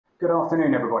Good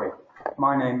afternoon, everybody.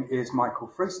 My name is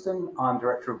Michael Freeston. I'm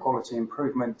Director of Quality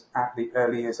Improvement at the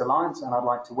Early Years Alliance, and I'd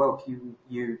like to welcome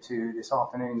you to this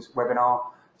afternoon's webinar,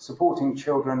 Supporting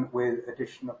Children with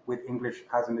English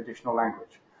as an Additional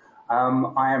Language.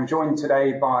 I am joined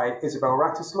today by Isabel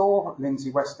Rattislaw,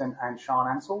 Lynsey, Weston, and Sian,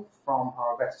 Ansell from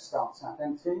our Better Start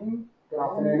Southend team. Good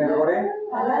afternoon, everybody.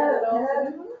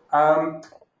 Hello.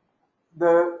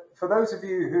 For those of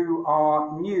you who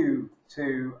are new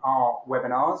to our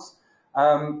webinars,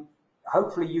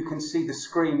 hopefully you can see the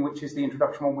screen, which is the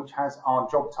introduction one, which has our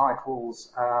job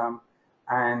titles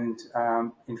and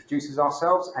introduces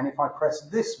ourselves. And if I press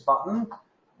this button,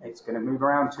 it's going to move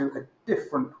around to a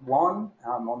different one.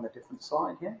 I'm on the different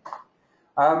slide here,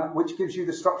 which gives you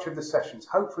the structure of the sessions.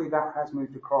 Hopefully that has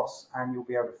moved across and you'll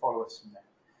be able to follow us from there.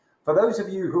 For those of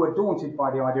you who are daunted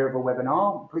by the idea of a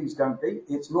webinar, please don't be.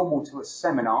 It's normal to a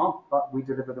seminar, but we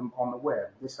deliver them on the web.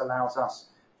 This allows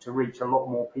us to reach a lot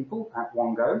more people at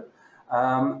one go,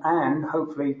 and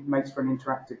hopefully makes for an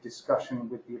interactive discussion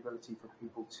with the ability for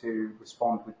people to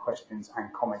respond with questions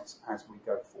and comments as we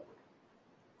go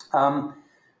forward.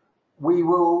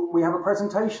 We have a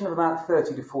presentation of about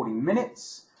 30 to 40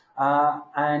 minutes,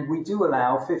 and we do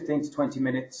allow 15 to 20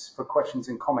 minutes for questions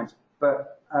and comments.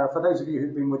 But for those of you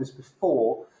who've been with us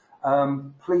before,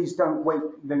 please don't wait.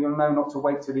 You'll know not to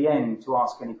wait to the end to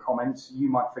ask any comments. You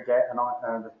might forget, and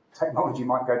the technology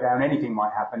might go down. Anything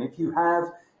might happen. If you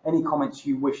have any comments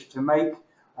you wish to make,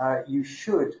 you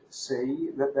should see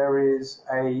that there is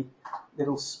a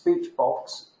little speech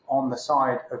box on the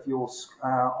side of your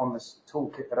on this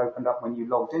toolkit that opened up when you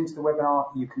logged into the webinar.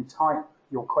 You can type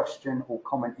your question or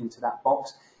comment into that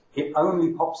box. It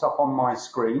only pops up on my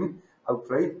screen.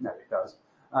 Hopefully, no, it does.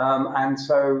 And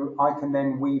so I can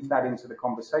then weave that into the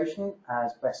conversation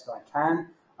as best I can.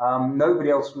 Nobody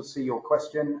else will see your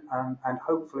question, and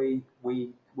hopefully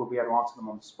we will be able to answer them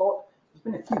on the spot. There's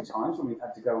been a few times when we've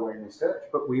had to go away and research,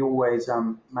 but we always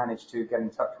manage to get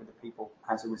in touch with the people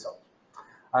as a result.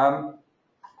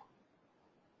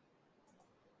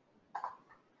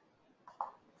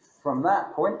 From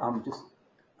that point,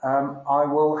 I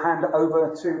will hand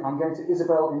over to, I'm going to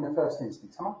Isabel in the first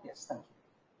instance. Am I? Yes, thank you.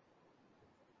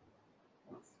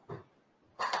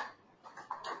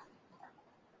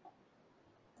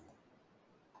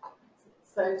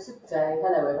 So today,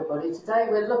 hello everybody, today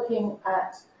we're looking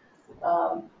at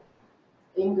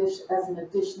English as an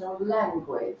additional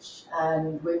language,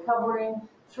 and we're covering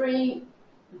 3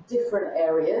 different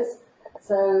areas.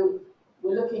 So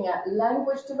we're looking at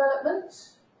language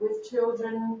development with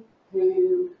children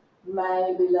who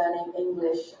may be learning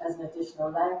English as an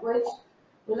additional language.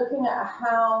 We're looking at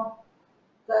how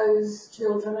those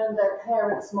children and their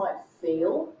parents might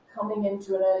feel coming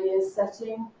into an early years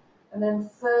setting. And then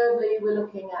thirdly, we're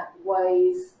looking at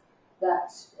ways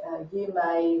that you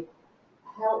may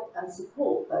help and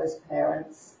support those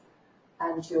parents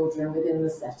and children within the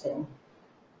setting.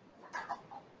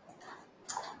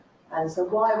 And so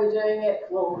why we're doing it,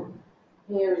 well,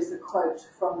 here is a quote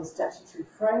from the statutory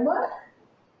framework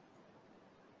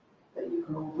that you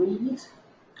can all read.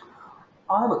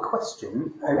 I have a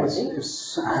question.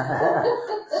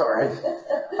 Sorry.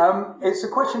 It's a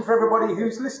question for everybody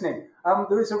who's listening.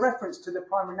 There is a reference to the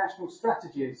Primary National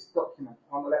Strategies document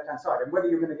on the left-hand side, and whether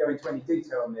you're going to go into any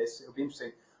detail on this, it'll be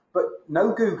interesting. But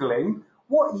no Googling.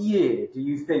 What year do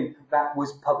you think that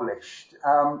was published?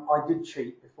 I did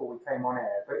cheat before we came on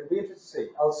air, but it'll be interesting to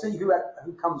see. I'll see who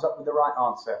comes up with the right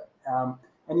answer.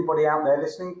 Anybody out there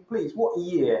listening, please, what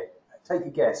year, take a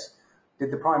guess, did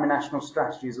the Primary National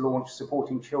Strategies launch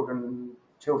supporting children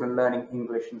learning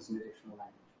English as an additional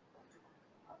language?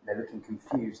 They're looking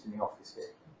confused in the office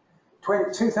here.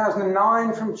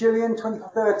 2009 from Gillian,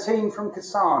 2013 from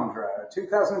Cassandra,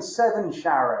 2007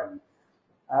 Sharon.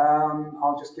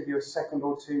 I'll just give you a second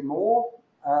or two more.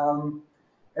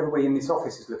 Everybody in this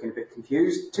office is looking a bit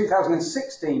confused.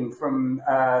 2016 from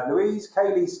Louise,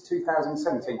 Kaylee's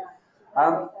 2017.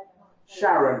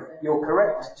 Sharon, you're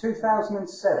correct.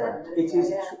 2007. It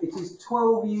is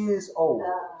 12 years old.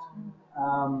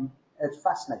 It's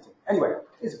fascinating. Anyway,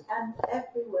 and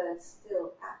every word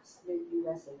still absolutely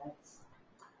resonates.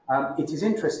 It is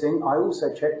interesting. I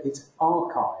also checked. It's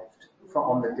archived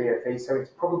on the DFE, so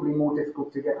it's probably more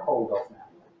difficult to get hold of now.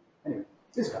 Anyway,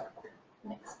 Isabel.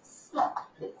 Next slide,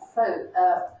 please. So,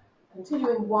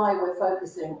 continuing why we're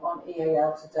focusing on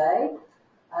EAL today.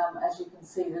 As you can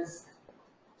see, there's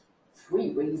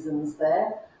 3 reasons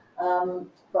there,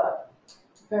 but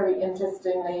very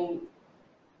interestingly,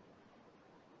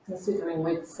 considering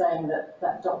we're saying that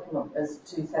that document was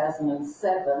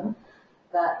 2007,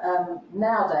 that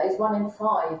nowadays 1 in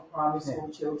 5 primary school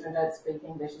children don't speak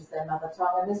English as their mother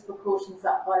tongue, and this proportion's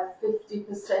up by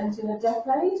 50% in a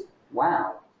decade.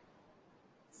 Wow.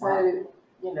 So,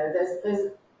 you know,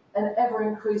 there's an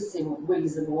ever-increasing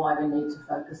reason why we need to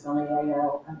focus on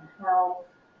EAL and how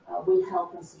we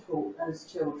help and support those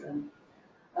children.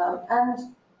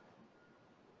 And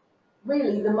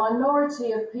really, the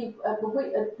minority of people,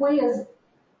 we as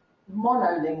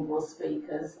monolingual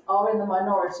speakers are in the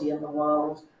minority in the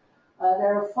world.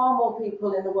 There are far more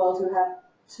people in the world who have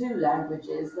 2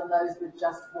 languages than those with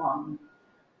just 1.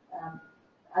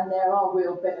 And there are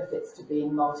real benefits to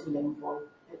being multilingual.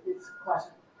 It's quite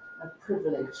a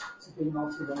privilege to be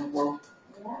multilingual.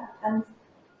 Yeah,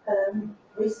 and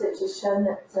research has shown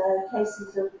that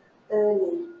cases of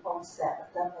early onset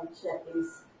of dementia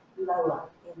is lower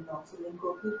in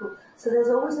multilingual people. So there's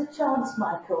always a chance,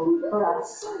 Michael, for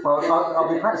us. Well,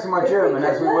 I'll be practicing my German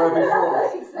as we were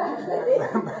before.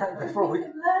 Exactly. Before we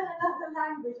can learn another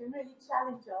language and really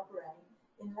challenge our brain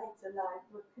in later life.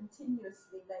 We're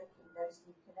continuously making those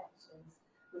new connections,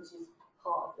 which is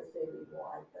part of the theory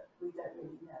why, but we don't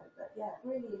really know. But yeah,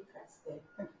 really interesting.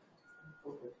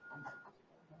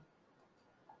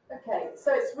 Okay,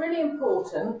 so it's really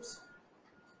important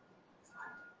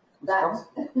that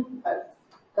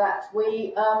that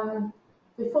we,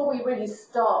 before we really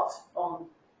start on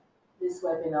this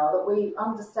webinar, that we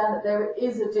understand that there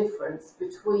is a difference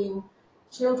between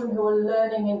children who are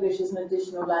learning English as an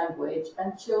additional language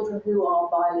and children who are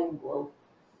bilingual.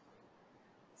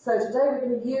 So today we're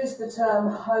going to use the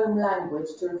term home language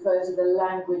to refer to the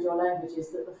language or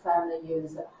languages that the family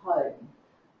use at home.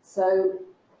 So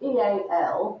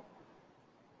EAL,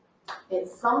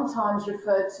 it's sometimes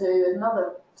referred to,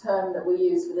 another term that we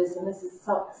use for this, and this is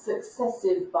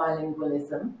successive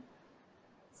bilingualism.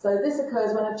 So this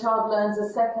occurs when a child learns a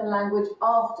second language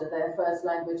after their first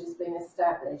language has been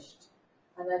established,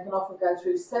 and they can often go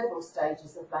through several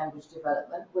stages of language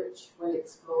development, which we'll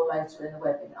explore later in the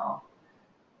webinar.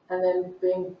 And then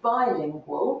being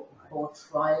bilingual, or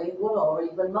trilingual, or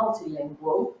even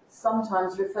multilingual,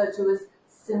 sometimes referred to as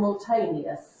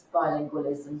simultaneous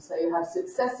bilingualism. So you have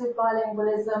successive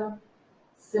bilingualism,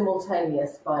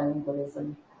 simultaneous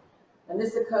bilingualism. And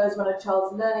this occurs when a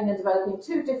child's learning and developing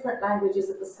 2 different languages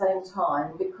at the same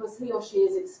time because he or she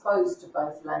is exposed to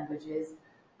both languages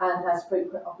and has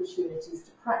frequent opportunities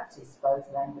to practice both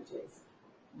languages.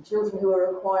 And children who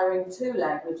are acquiring 2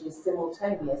 languages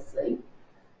simultaneously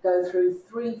go through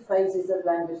 3 phases of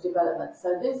language development.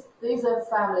 So these are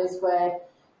families where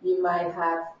you may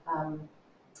have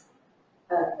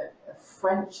a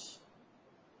French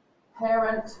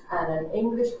parent and an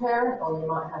English parent, or you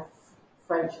might have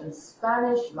French and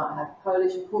Spanish, you might have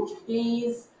Polish and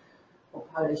Portuguese, or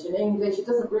Polish and English. It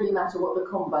doesn't really matter what the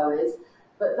combo is,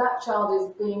 but that child is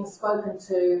being spoken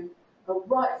to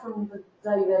right from the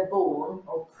day they're born,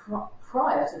 or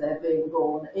prior to their being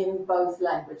born, in both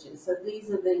languages. So these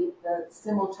are the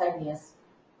simultaneous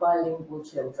bilingual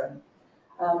children.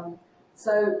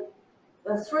 So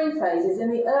the 3 phases.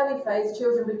 In the early phase,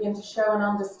 children begin to show an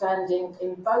understanding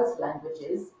in both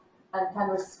languages and can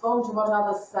respond to what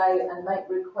others say and make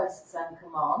requests and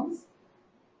commands.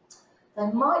 They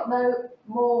might know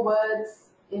more words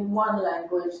in one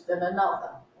language than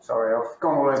another. Sorry, I've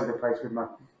gone all over the place with my...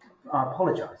 I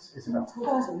apologise, Isabel.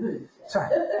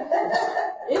 Sorry.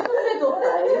 In the middle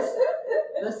phase,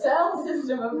 the sound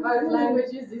system of both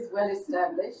languages is well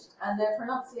established and their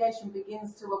pronunciation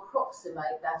begins to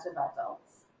approximate that of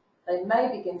adults. They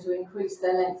may begin to increase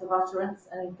their length of utterance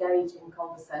and engage in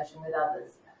conversation with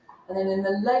others. And then in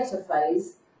the later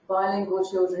phase, bilingual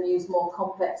children use more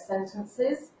complex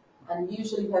sentences and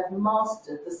usually have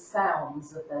mastered the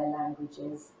sounds of their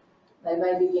languages. They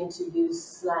may begin to use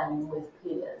slang with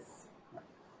peers.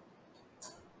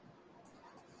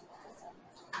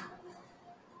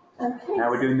 Okay. Now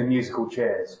we're doing the musical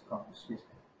chairs. Oh, excuse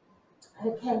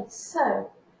me. Okay, so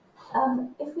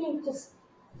if we just,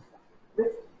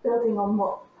 building on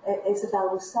what Isabel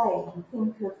was saying,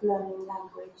 think of learning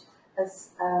language as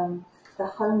the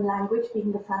home language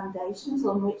being the foundations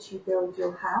on which you build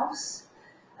your house.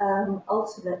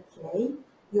 Ultimately,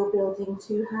 you're building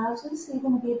 2 houses, so you're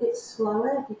going to be a bit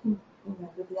slower. If you can,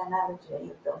 with the analogy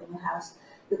of building a house,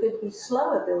 you're going to be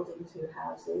slower building 2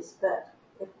 houses, but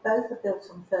if both are built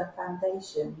on firm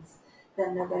foundations,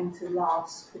 then they're going to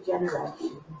last for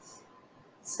generations.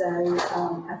 So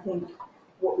I think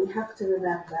what we have to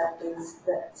remember is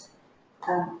that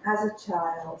as a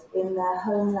child in their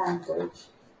home language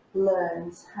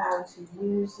learns how to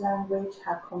use language,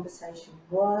 how conversation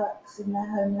works in their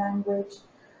home language,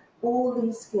 all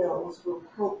these skills will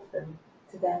help them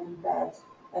to then embed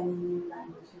any new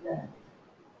language learned.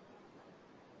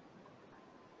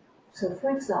 So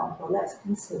for example, let's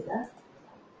consider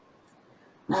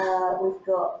we've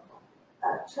got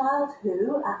a child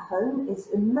who at home is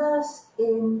immersed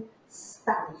in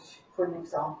Spanish, for an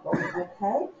example,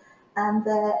 okay? And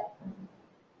they're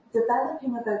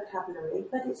developing a vocabulary,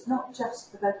 but it's not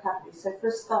just the vocabulary. So for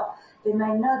a start, they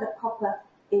may know that papa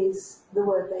is the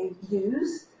word they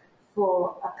use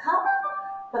for a cup,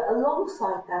 but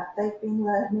alongside that, they've been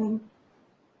learning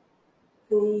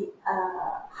the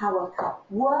how a cup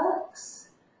works.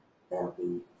 They'll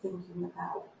be thinking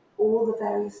about all the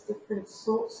various different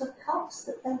sorts of cups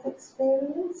that they've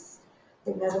experienced.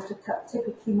 They know what a cup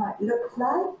typically might look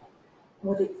like,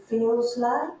 what it feels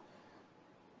like,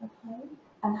 okay,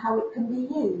 and how it can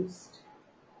be used.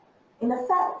 In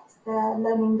effect, they're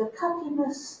learning the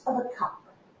cuppiness of a cup.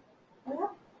 Yeah?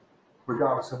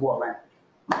 Regardless of what language.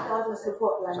 Regardless of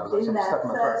what language, in their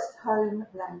first home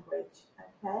language.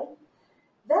 Okay?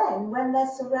 Then, when they're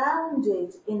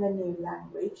surrounded in a new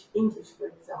language, English for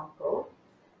example,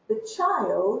 the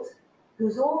child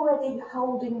who's already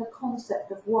holding the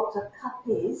concept of what a cup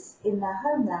is in their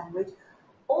home language,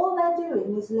 all they're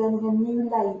doing is learning a new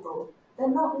label. They're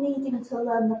not needing to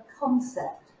learn the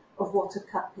concept of what a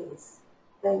cup is.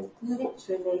 They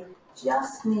literally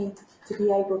just need to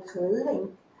be able to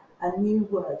link a new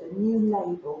word, a new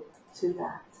label to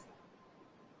that.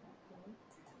 Okay.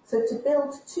 So to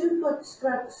build two good,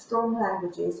 strong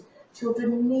languages,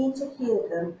 children need to hear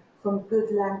them from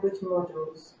good language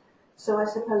models. So I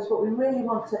suppose what we really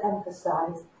want to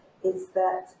emphasise is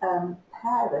that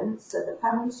parents, so the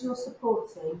families you're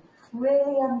supporting,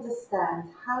 really understand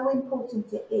how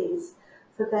important it is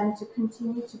for them to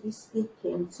continue to be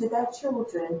speaking to their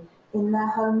children in their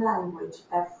home language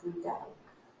every day.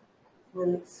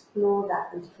 We'll explore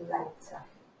that a little later.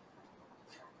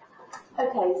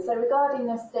 Okay, so regarding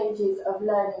the stages of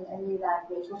learning a new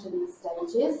language, what are these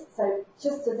stages? So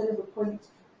just as a little point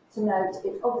to note,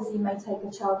 it obviously may take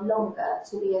a child longer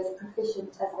to be as proficient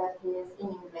as their peers in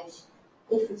English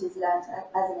if it is learnt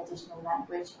as an additional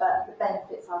language, but the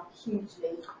benefits are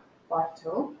hugely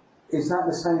vital. Is that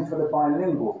the same for the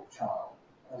bilingual child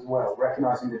as well?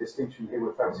 Recognising the distinction here,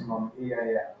 we're focusing on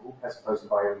EAL as opposed to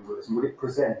bilingualism. Would it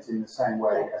present in the same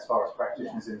way as far as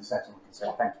practitioners in the setting can say?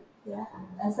 Thank you. Yeah.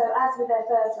 And so as with their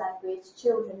first language,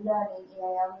 children learning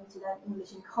EAL need to learn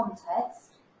English in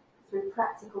context through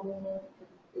practical meaning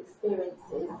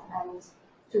experiences and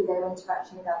through their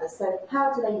interaction with others. So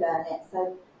how do they learn it?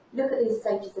 So look at these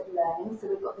stages of learning. So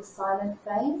we've got the silent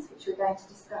phase, which we're going to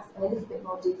discuss in a little bit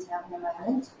more detail in a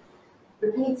moment.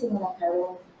 Repeating and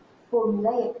echoing,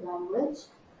 formulaic language,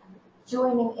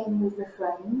 joining in with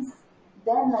refrains.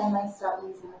 Then they may start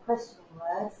using the questioning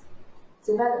words,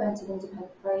 development of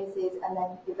independent phrases, and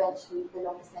then eventually the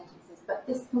longer sentences. But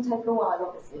this can take a while,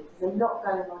 obviously, because there's a lot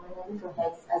going on in their little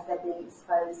heads as they're being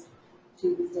exposed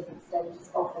to these different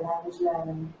stages of the language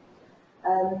learning.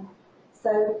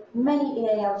 So many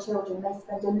EAL children may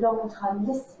spend a long time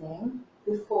listening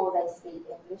before they speak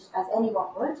English, as anyone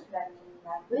would learning a new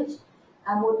language,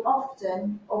 and would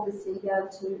often, obviously, be able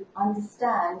to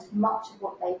understand much of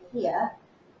what they hear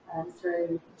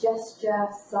through gesture,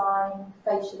 sign,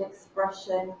 facial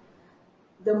expression.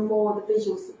 The more the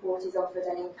visual support is offered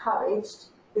and encouraged,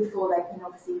 before they can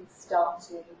obviously start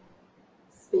to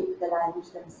speak the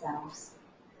language themselves.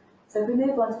 So if we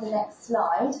move on to the next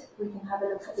slide, we can have a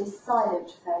look at this silent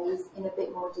phase in a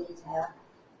bit more detail.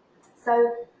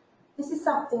 So this is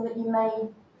something that you may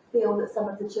feel that some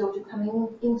of the children coming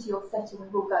into your setting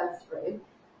will go through,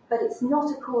 but it's not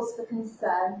a cause for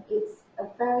concern. It's a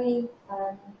very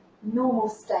normal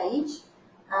stage,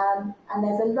 and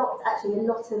there's a lot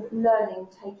of learning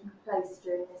taking place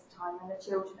during this time, and the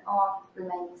children are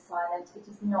remaining silent. It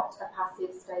is not a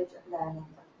passive stage of learning.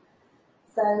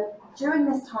 So during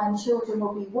this time, children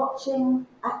will be watching,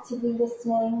 actively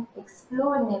listening,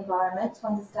 exploring the environment to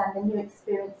understand the new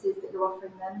experiences that you're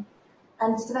offering them,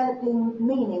 and developing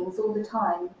meanings all the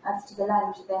time as to the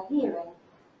language that they're hearing.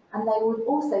 And they will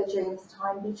also, during this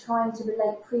time, be trying to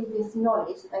relate previous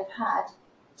knowledge that they've had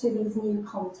to these new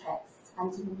contexts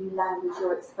and to the new language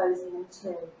you're exposing them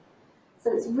to.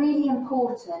 So it's really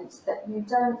important that you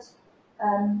don't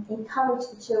encourage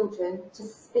the children to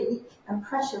speak and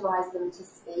pressurise them to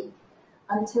speak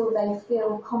until they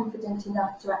feel confident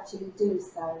enough to actually do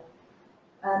so.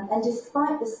 And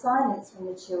despite the silence from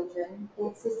the children,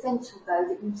 it's essential though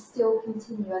that you still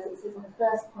continue, as it says in the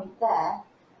first point there,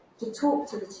 to talk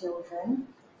to the children,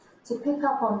 to pick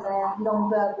up on their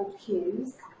non-verbal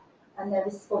cues and their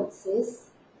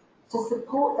responses, to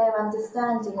support their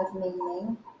understanding of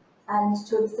meaning, and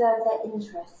to observe their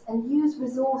interests and use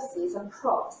resources and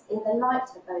props in the light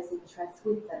of those interests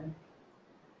with them.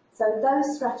 So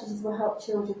those strategies will help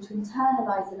children to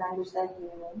internalise the language they're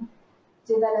hearing,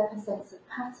 develop a sense of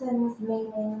patterns,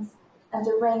 meanings, and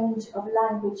a range of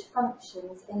language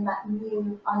functions in that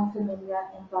new, unfamiliar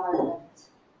environment.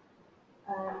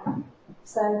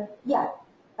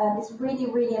 It's really,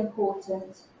 really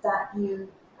important that you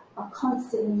are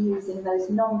constantly using those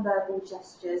non-verbal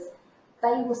gestures.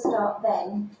 They will start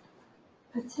then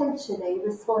potentially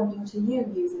responding to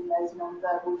you using those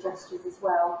non-verbal gestures as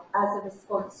well as a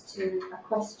response to a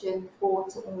question or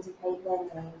to indicate their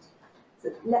need.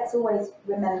 So let's always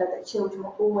remember that children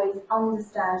will always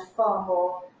understand far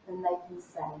more than they can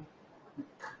say.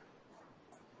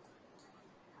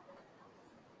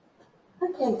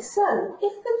 Okay, so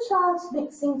if the child's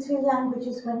mixing two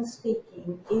languages when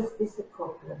speaking, is this a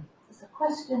problem? It's a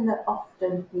question that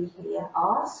often we hear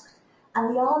asked,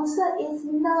 and the answer is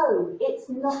no, it's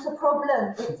not a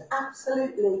problem. It's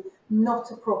absolutely not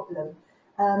a problem.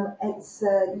 It's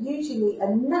usually a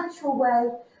natural way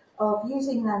of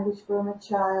using language from a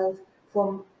child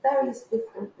from various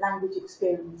different language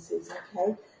experiences,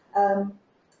 okay?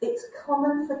 It's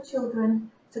common for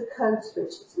children to code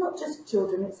switch. It's not just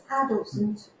children, it's adults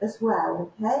as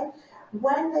well, okay?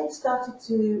 When they've started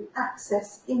to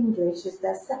access English as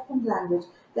their second language,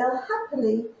 they'll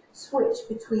happily switch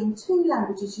between two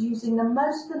languages using the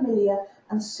most familiar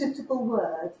and suitable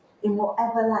word in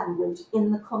whatever language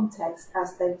in the context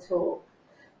as they talk.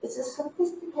 It's a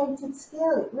sophisticated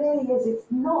skill, it really is. It's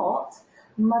not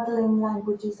muddling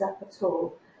languages up at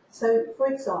all. So, for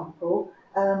example,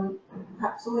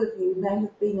 perhaps all of you may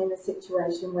have been in a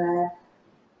situation where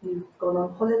you've gone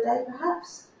on holiday,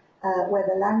 perhaps, where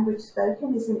the language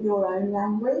spoken isn't your own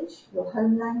language, your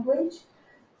home language.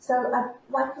 So I'd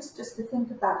like us just to think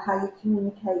about how you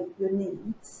communicate your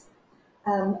needs.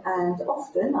 And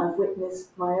often I've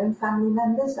witnessed my own family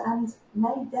members and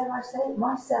may, dare I say it,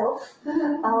 myself,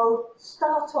 I'll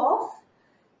start off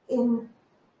in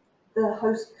the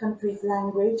host country's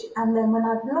language, and then when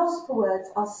I've lost the words,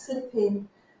 I'll slip in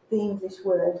the English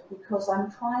word because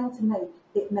I'm trying to make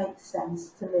it make sense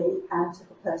to me and to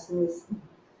the person listening.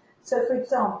 So, for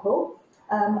example,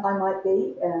 I might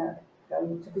be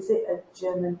going to visit a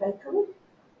German bakery,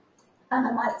 and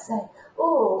I might say,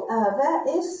 oh, wer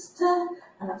ist,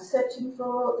 and I'm searching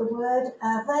for the word,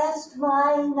 wer ist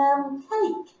mein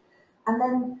cake? And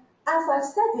then, as I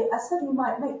said it, I suddenly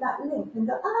might make that link and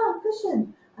go,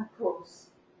 Küchen, of course,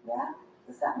 yeah?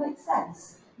 Does that make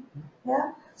sense?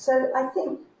 Yeah? So I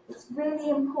think it's really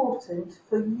important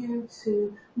for you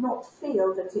to not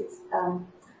feel that it's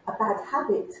a bad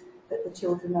habit that the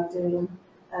children are doing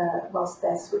whilst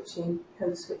they're switching,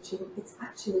 code switching. It's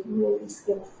actually really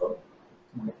skillful.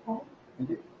 Okay? Thank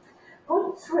you.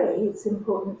 Point 3, it's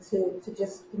important to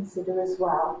just consider as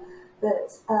well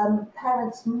that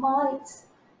parents might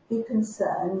be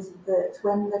concerned that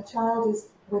when the child is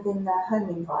within their home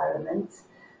environment,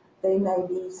 they may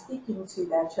be speaking to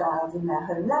their child in their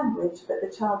home language, but the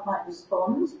child might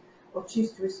respond or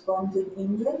choose to respond in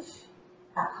English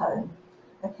at home.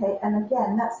 Okay, and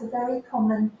again, that's a very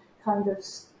common kind of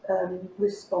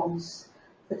response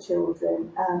for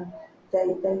children.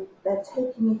 They're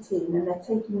taking it in and they're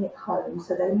taking it home,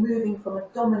 so they're moving from a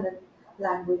dominant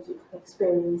language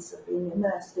experience of being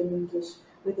immersed in English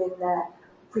within their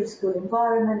preschool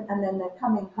environment, and then they're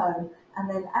coming home, and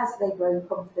then as they grow in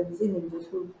confidence in English,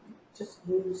 we'll just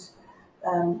use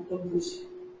English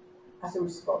as a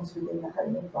response within the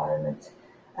home environment.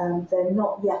 They're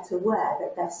not yet aware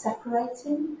that they're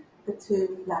separating the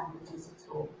two languages at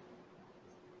all.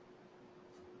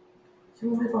 Shall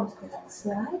we move on to the next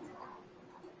slide?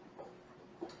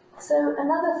 So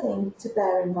another thing to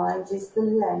bear in mind is the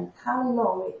length, how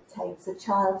long it takes a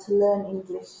child to learn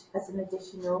English as an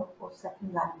additional or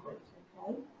second language.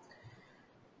 Okay?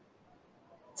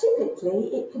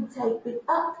 Typically, it can take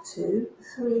up to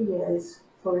 3 years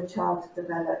for a child to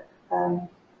develop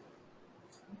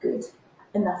good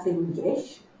enough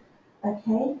English.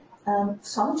 Okay?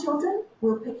 Some children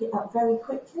will pick it up very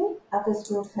quickly, others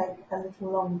will take a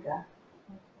little longer.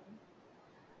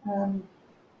 Okay?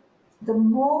 The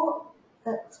more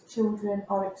that children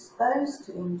are exposed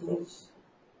to English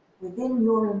within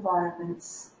your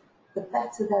environments, the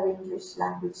better their English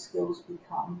language skills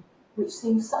become, which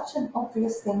seems such an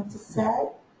obvious thing to say,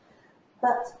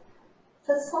 but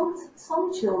for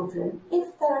some children,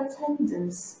 if their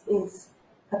attendance is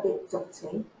a bit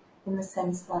dotty, in the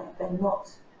sense like they're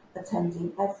not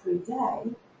attending every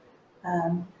day,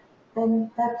 then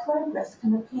their progress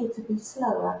can appear to be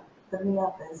slower than the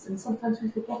others, and sometimes we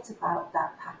forget about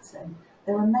that pattern.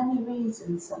 There are many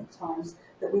reasons sometimes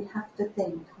that we have to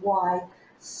think why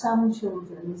some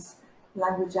children's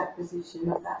language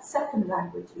acquisition of that second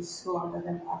language is slower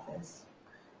than others.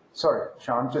 Sorry,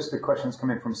 Sian, just the questions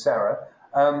coming from Sarah.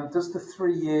 Does the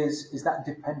 3 years, is that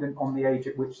dependent on the age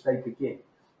at which they begin?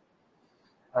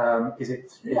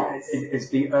 Yes. Is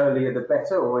the earlier the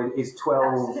better, or is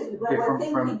 12 Absolutely. Well, different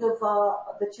we're thinking from...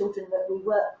 of the children that we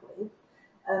work with,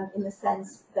 in the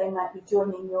sense they might be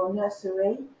joining your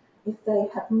nursery. If they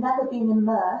have never been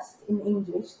immersed in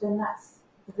English, then that's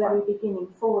the very beginning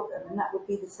for them, and that would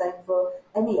be the same for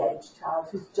any age child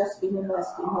who's just been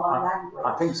immersed in one language.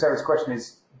 I think Sarah's question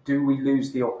is, do we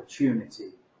lose the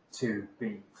opportunity to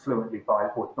be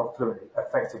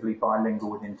effectively bilingual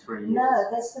within 3 years? No,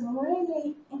 there's some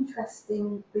really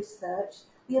interesting research.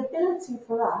 The ability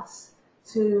for us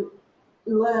to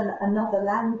learn another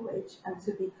language and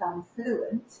to become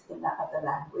fluent in that other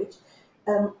language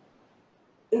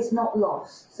is not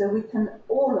lost. So we can,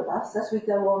 all of us, as we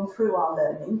go on through our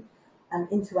learning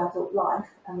and into adult life,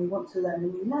 and we want to learn a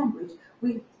new language,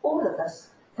 all of us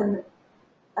can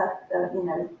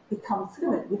become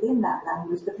fluent within that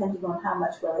language depending on how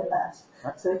much we're immersed.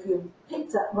 Right. So if you've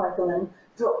picked up Raglan,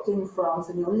 dropped in France,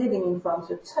 and you're living in France,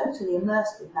 you're totally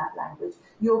immersed in that language,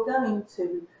 you're going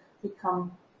to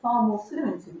become far more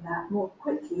fluent in that more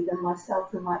quickly than myself,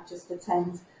 who might just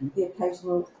attend the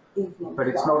occasional evening. But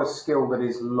it's not a skill that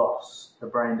is lost. The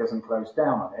brain doesn't close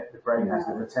down on it. The brain has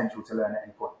the potential to learn at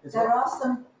any point. There are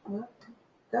some... Go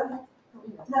ahead.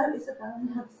 No, Isabel,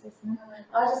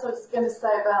 I just was going to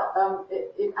say about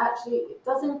it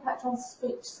does impact on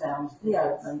speech sound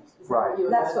development. Yes. Right.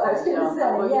 That's what I was going to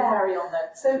say. Well, yeah. Carry on there.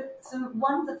 So some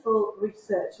wonderful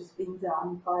research has been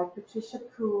done by Patricia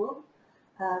Kuhl,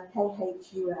 Khul,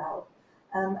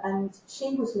 and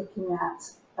she was looking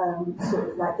at sort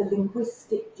of like the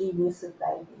linguistic genius of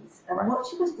babies. And what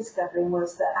she was discovering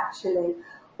was that actually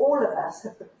all of us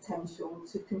have the potential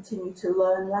to continue to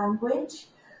learn language.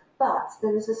 But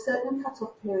there is a certain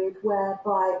cut-off period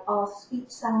whereby our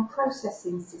speech sound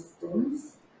processing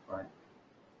systems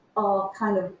are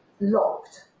kind of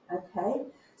locked, okay?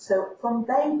 So from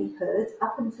babyhood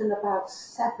up until about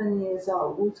 7 years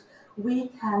old, we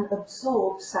can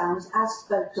absorb sounds as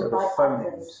spoken by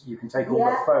phonemes, others. you can take all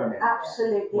the phonemes.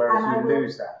 Absolutely. Whereas you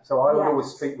lose that. So I would always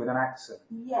speak with an accent.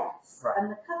 Yes,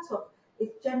 and the cut-off is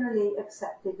generally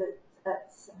accepted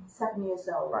at 7 years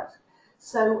old. Right.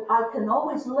 So I can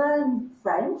always learn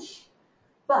French,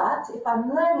 but if I'm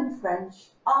learning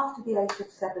French after the age of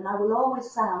 7, I will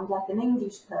always sound like an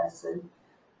English person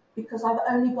because I've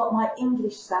only got my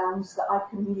English sounds that I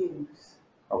can use.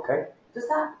 Okay. Does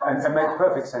that answer and makes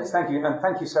perfect sense. Thank you. And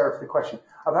thank you, Sarah, for the question.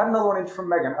 I've had another one in from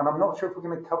Megan, and I'm not sure if we're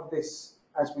going to cover this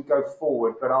as we go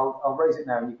forward, but I'll raise it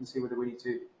now and you can see whether we need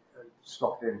to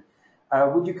slot it in.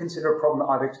 Would you consider a problem that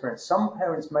I've experienced? Some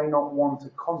parents may not want a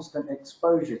constant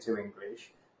exposure to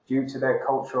English due to their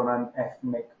cultural and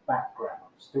ethnic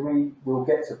backgrounds. We'll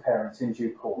get to parents in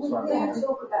due course. We do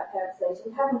talk about parents later.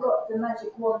 We haven't got the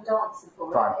magic wand answer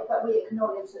for it, but we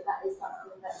acknowledge that that is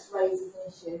something that raises an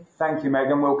issue. Thank you,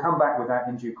 Megan. We'll come back with that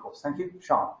in due course. Thank you.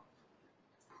 Sian.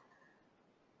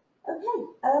 Okay.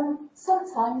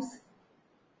 Sometimes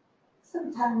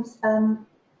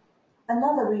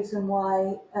another reason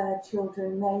why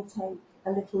children may take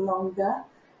a little longer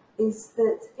is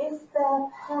that if their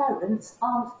parents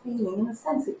aren't feeling, in a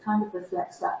sense it kind of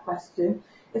reflects that question,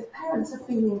 if parents are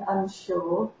feeling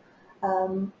unsure,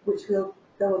 which we'll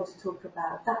go on to talk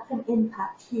about, that can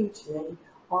impact hugely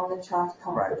on the child's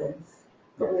confidence.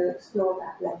 But we'll explore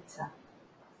that later.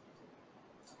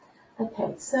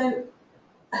 Okay, so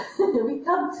we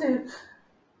come to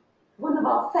one of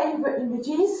our favourite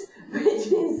images, which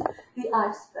is the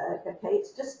iceberg. Okay,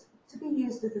 it's just to be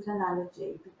used as an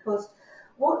analogy because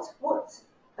what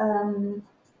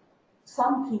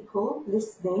some people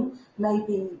listening may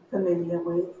be familiar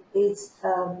with is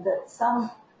that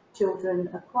some children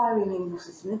acquiring English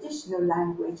as an additional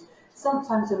language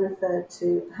sometimes are referred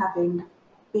to having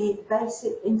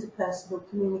basic interpersonal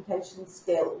communication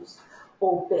skills,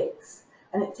 or BICS.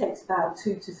 And it takes about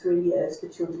 2 to 3 years for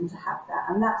children to have that.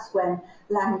 And that's when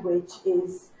language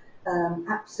is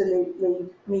absolutely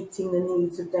meeting the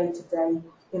needs of day-to-day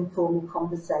informal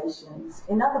conversations.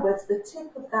 In other words, the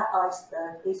tip of that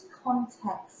iceberg is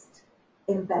context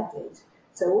embedded.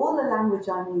 So all the language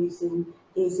I'm using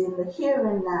is in the here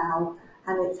and now,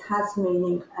 and it has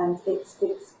meaning, and it's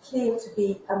clear to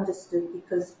be understood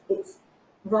because it's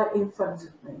right in front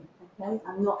of me. Okay,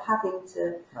 I'm not having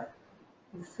to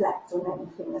reflect on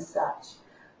anything as such.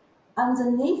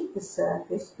 Underneath the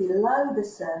surface, below the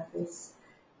surface,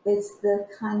 is the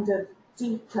kind of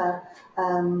deeper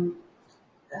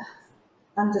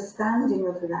understanding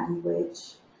of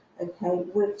language, okay,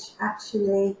 which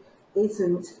actually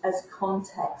isn't as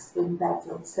context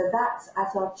embedded. So that's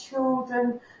as our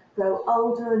children grow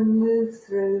older and move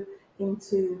through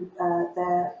into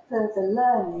their further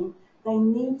learning, they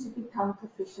need to become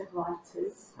proficient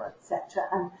writers, right, etc.,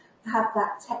 and have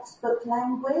that textbook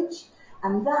language,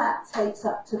 and that takes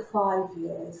up to 5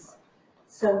 years.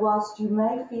 So whilst you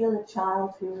may feel a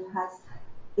child who has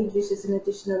English as an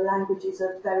additional language is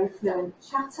a very fluent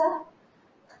chatter,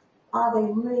 are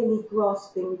they really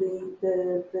grasping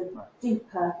the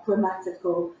deeper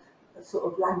grammatical sort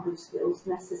of language skills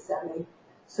necessary?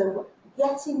 So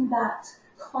getting that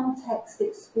context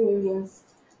experienced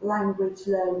language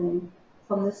learning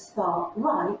from the start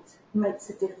right makes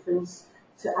a difference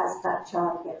to as that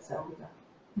child gets older.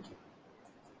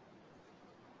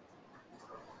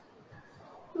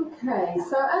 Okay,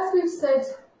 so as we've said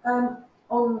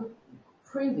on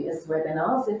previous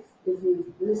webinars, if you've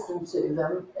listened to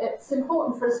them, it's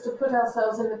important for us to put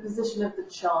ourselves in the position of the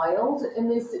child in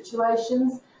these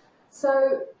situations.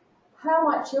 So how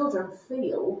might children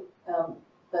feel,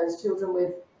 those children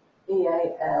with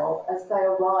EAL, as they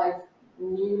arrive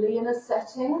newly in a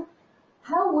setting?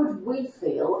 How would we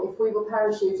feel if we were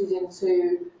parachuted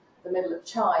into the middle of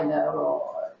China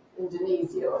or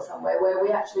Indonesia or somewhere where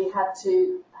we actually had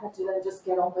to then just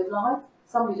get on with life?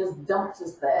 Somebody just dumped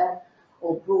us there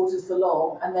or brought us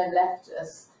along and then left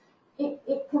us.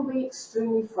 It can be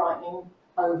extremely frightening,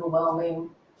 overwhelming.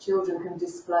 Children can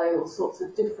display all sorts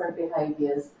of different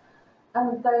behaviours,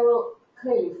 and they will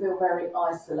clearly feel very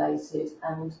isolated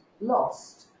and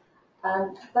lost.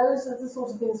 And those are the sort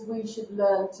of things we should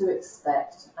learn to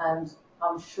expect, and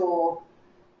I'm sure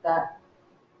that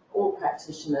all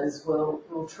practitioners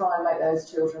will try and make those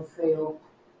children feel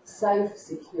safe,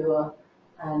 secure,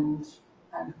 and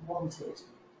wanted.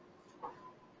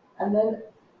 And then,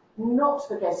 not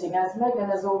forgetting, as Megan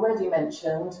has already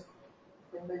mentioned,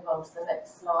 if we move on to the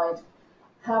next slide,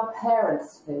 how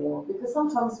parents feel, because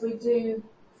sometimes we do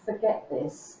forget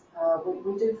this.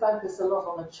 We do focus a lot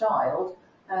on the child,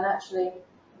 and actually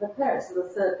the parents are the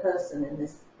third person in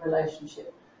this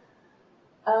relationship.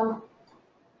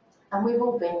 And we've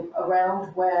all been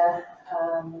around where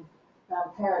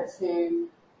parents who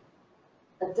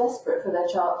are desperate for their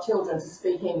children to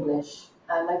speak English,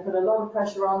 and they put a lot of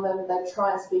pressure on them. They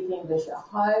try and speak English at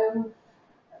home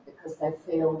because they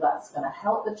feel that's going to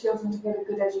help the children to get a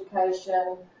good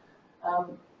education.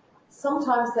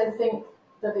 Sometimes they think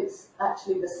that it's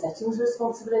actually the setting's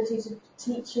responsibility to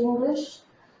teach English,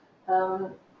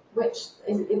 which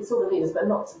it sort of is, but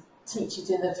not to teach it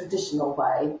in the traditional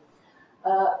way.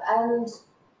 And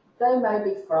they may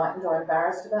be frightened or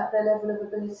embarrassed about their level of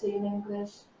ability in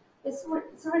English. It's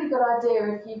a really good idea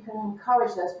if you can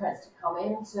encourage those parents to come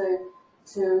in,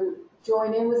 to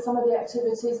join in with some of the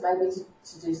activities, maybe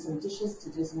to do some dishes, to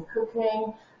do some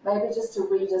cooking, maybe just to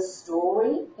read a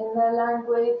story in their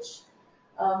language,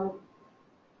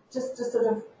 just to sort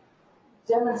of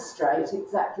demonstrate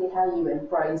exactly how you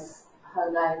embrace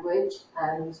home language.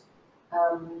 And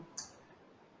I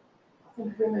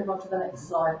think if we move on to the next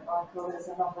slide, Michael, there's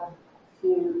another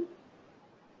few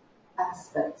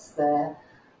aspects there.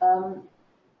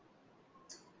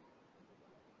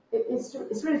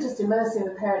 It's really just immersing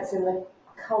the parents in the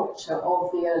culture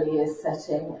of the early years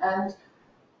setting and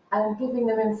giving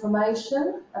them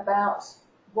information about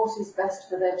what is best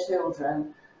for their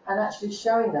children, and actually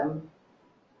showing them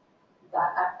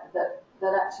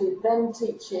that actually then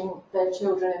teaching their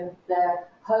children in their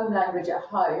home language at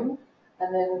home,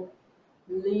 and then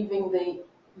leaving the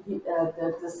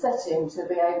setting to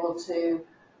be able to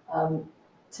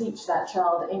teach that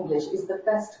child English is the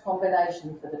best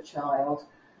combination for the child.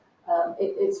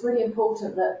 It's really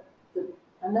important that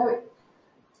I know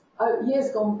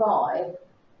years gone by,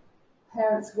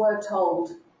 parents were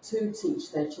told to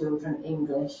teach their children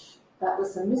English. That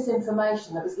was some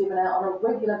misinformation that was given out on a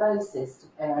regular basis to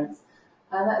parents,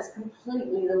 and that's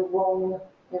completely the wrong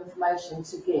information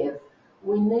to give.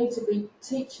 We need to be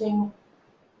teaching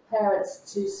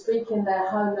parents to speak in their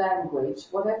home language,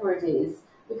 whatever it is,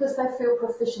 because they feel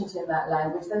proficient in that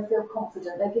language, they feel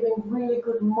confident, they're giving really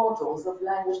good models of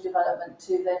language development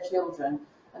to their children.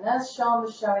 And as Sian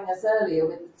was showing us earlier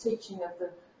with the teaching of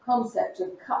the concept of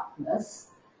cupness,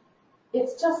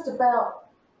 it's just about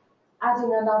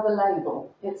adding another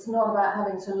label. It's not about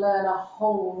having to learn a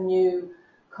whole new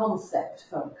concept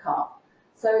from cup.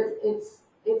 So it's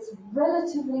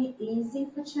relatively easy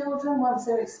for children, once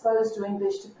they're exposed to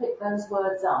English, to pick those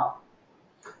words up.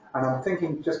 And I'm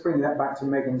thinking, just bringing that back to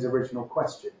Megan's original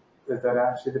question, that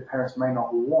actually the parents may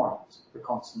not want the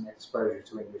constant exposure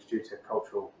to English due to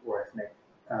cultural or ethnic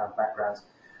backgrounds.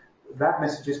 that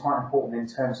message is quite important in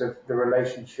terms of the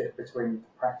relationship between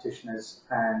practitioners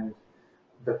and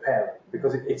the parent,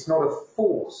 because it's not a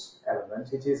force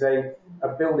element, it is a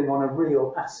building on a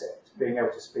real asset, being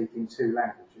able to speak in two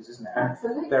languages, isn't it? And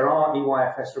Absolutely. there are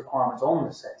EYFS requirements on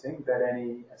the setting that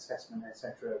any assessment,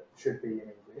 etc., should be in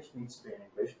English, needs to be in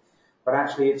English, but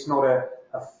actually it's not a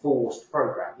forced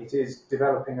program. It is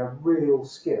developing a real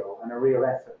skill and a real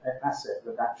asset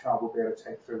that child will be able to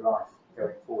take through life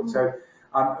going forward. So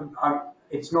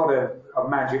it's not a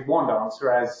magic wand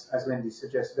answer, as Lynsey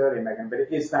suggested earlier, Megan, but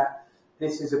it is that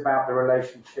this is about the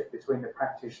relationship between the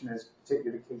practitioners,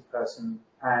 particularly the key person,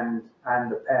 and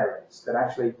the parents, that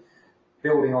actually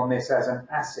building on this as an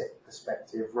asset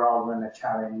perspective rather than a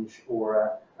challenge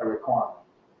or a requirement.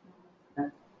 Yeah.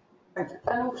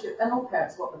 Thank you. And all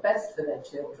parents want the best for their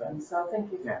children, so I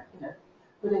think if,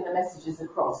 putting the messages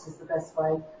across is the best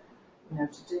way,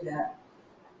 to do that.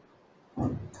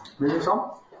 Moving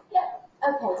on? Yeah,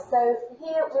 okay, so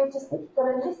here we've just got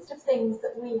a list of things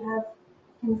that we have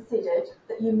considered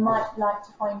that you might like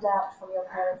to find out from your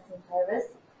parents and carers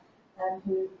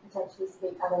who potentially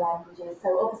speak other languages.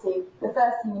 So obviously the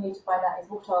first thing you need to find out is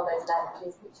what are those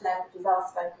languages, which languages are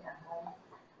spoken at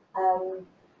home,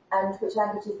 and which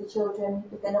languages the children,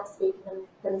 if they're not speaking them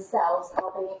themselves,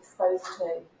 are being exposed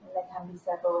to. And there can be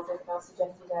several, as I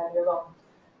suggested earlier on.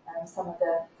 Some of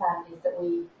the families that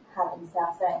we have in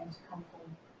Southend come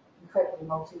from incredibly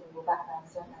multilingual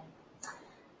backgrounds, don't they?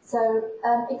 So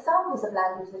examples of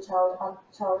language the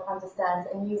child understands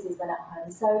and uses when at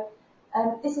home. So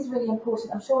this is really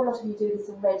important. I'm sure a lot of you do this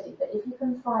already, but if you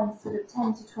can find sort of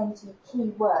 10 to 20 key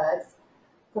words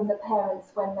from the parents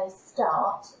when they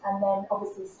start, and then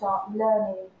obviously start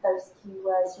learning those key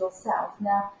words yourself.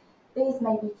 Now, these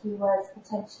may be key words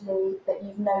potentially that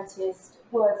you've noticed,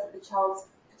 words that the child's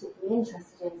particularly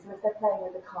interested in. So if they're playing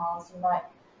with the cars, you might,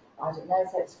 I don't know,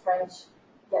 so it's French,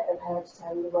 get the parent to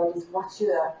tell you the word is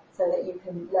voiture, so that you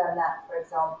can learn that, for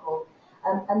example.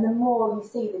 And the more you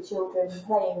see the children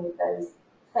playing with those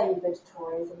favoured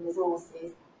toys and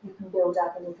resources, you can build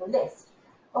up a little list.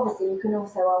 Obviously, you can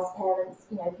also ask parents,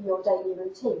 for your daily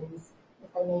routines,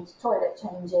 if they need toilet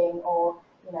changing, or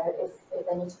if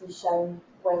they need to be shown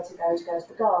where to go to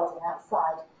the garden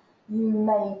outside. You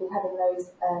may be having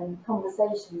those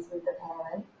conversations with the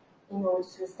parent in order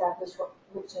to establish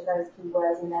which of those key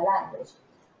words in their language.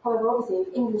 However, obviously,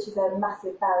 if English is a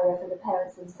massive barrier for the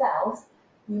parents themselves,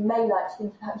 you may like to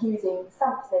think about using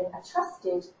something, a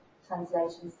trusted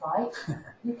translation site.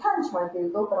 You can try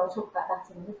Google, but I'll talk about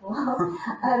that in a little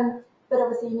while. But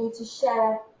obviously, you need to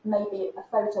share maybe a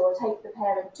photo, or take the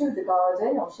parent to the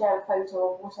garden, or share a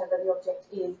photo of whatever the object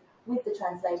is with the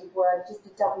translated word, just to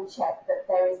double check that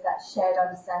there is that shared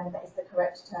understanding that is the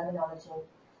correct terminology.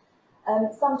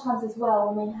 Sometimes as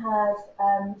well, when we have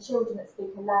children that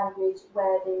speak a language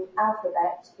where the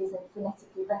alphabet isn't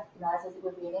phonetically recognised as it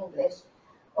would be in English,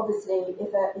 obviously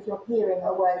if you're hearing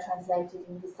a word translated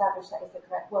and you've established that is the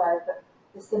correct word, but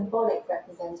the symbolic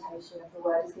representation of the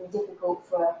word is going to be difficult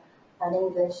for an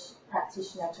English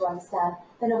practitioner to understand,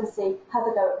 then obviously have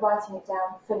a go at writing it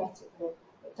down phonetically.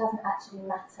 It doesn't actually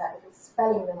matter if you're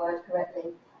spelling the word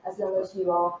correctly, as long as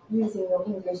you are using your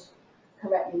English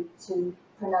correctly to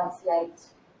pronunciate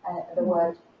the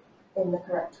word in the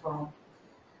correct way.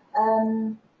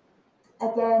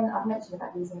 Again, I've mentioned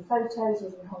about using photos,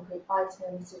 using concrete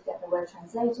items to get the word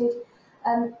translated.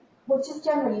 Well, just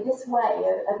generally, this way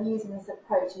of using this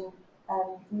approach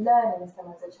and learning some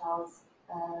of the child's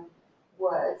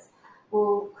words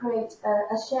will create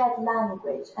a shared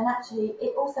language, and actually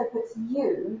it also puts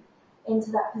you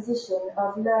into that position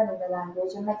of learning the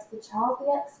language and makes the child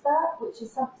the expert, which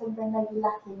is something they may be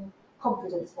lacking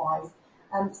confidence-wise.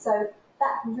 So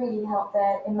that can really help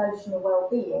their emotional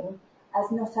well-being, as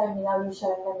not only are you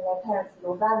showing them and their parents that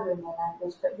you're valuing their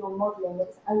language, but you're modelling that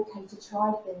it's okay to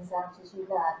try things out as you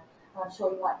learn. And I'm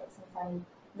sure you might get some funny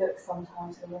looks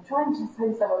sometimes when you're trying to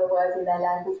say some of the words in their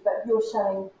language, but you're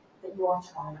showing that you are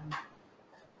trying.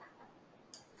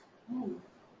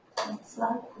 Next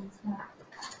slide, please, now.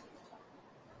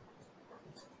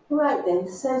 Right then,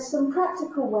 so some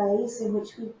practical ways in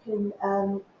which we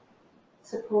can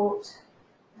support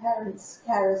parents,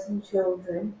 carers and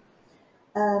children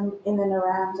in and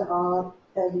around our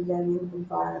early learning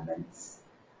environments.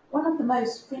 One of the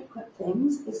most frequent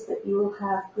things is that you will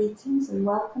have greetings and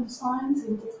welcome signs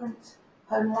in different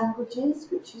home languages,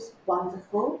 which is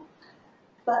wonderful,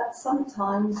 but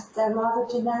sometimes they're rather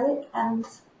generic, and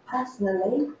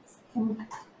personally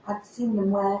I've seen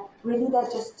them where really they're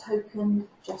just token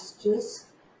gestures,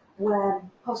 where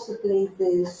possibly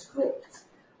the script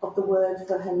of the word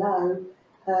for hello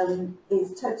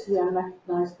is totally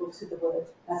unrecognisable to the word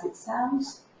as it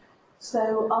sounds.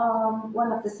 So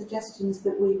one of the suggestions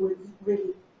that we would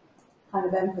really kind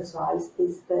of emphasise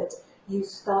is that you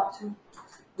start to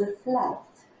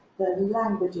reflect the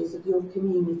languages of your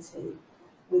community.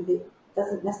 With it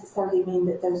doesn't necessarily mean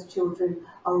that those children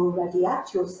are already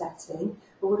at your setting,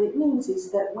 but what it means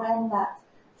is that when that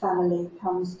family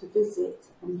comes to visit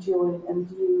and join and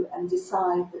view and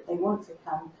decide that they want to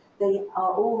come, they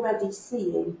are already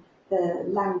seeing the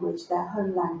language, their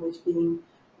home language, being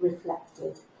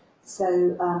reflected.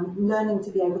 So learning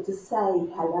to be able to say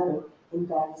hello in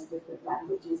various different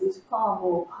languages is far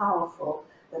more powerful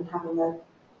than having a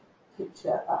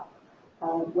picture up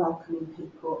welcoming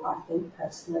people, I think,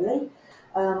 personally.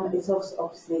 It's also,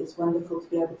 obviously it's wonderful to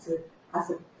be able to, as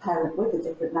a parent with a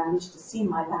different language, to see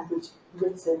my language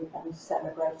written and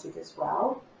celebrated as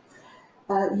well.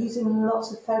 Using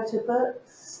lots of photo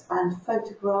books and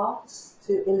photographs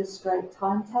to illustrate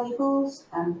timetables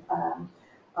and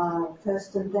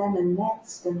first and then and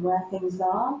next and where things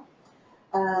are.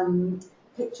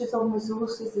 Pictures on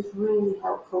resources is really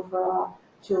helpful for our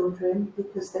children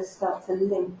because they start to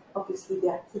link, obviously, the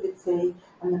activity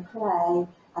and the play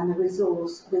and the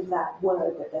resource with that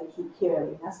word that they keep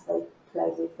hearing as they play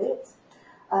with it.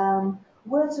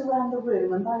 Words around the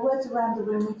room, and by words around the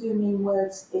room we do mean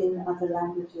words in other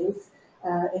languages,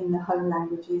 in the home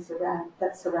languages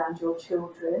that surround your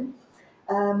children.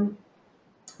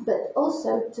 But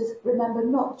also to remember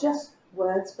not just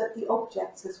words but the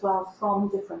objects as well from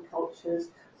different cultures,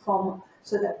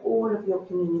 so that all of your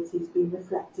communities be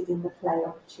reflected in the play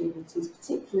opportunities,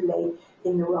 particularly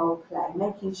in the role play,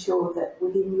 making sure that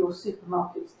within your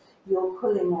supermarkets you're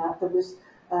pulling out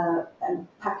and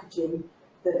packaging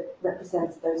that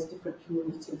represents those different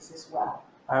communities as well.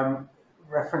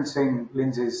 Referencing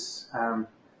Lynsey's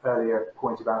earlier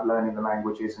point about learning the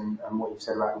languages and what you've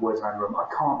said about the words around the room, I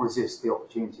can't resist the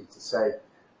opportunity to say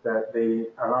that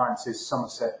the Alliance's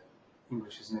Somerset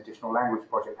English as an Additional Language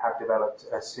project have developed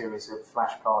a series of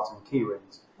flashcards and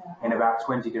keyrings in about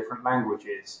 20 different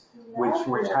languages,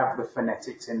 which have the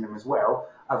phonetics in them as well,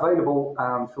 available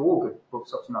through all good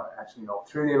bookshops, no, actually not,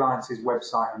 through the Alliance's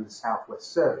website and the South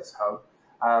West Service Hub,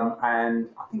 and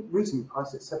I think recently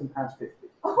priced at £7.50.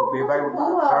 Will be available.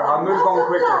 So I'll move on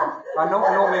quickly. I'm not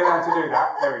normally allowed to do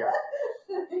that. There we go.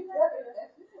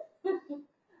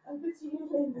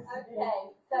 Okay,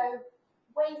 so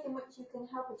ways in which you can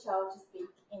help a child to speak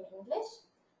in English.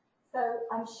 So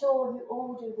I'm sure you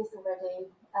all do this already.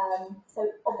 So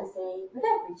obviously with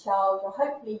every child you're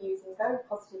hopefully using very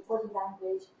positive body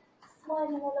language,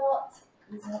 smiling a lot,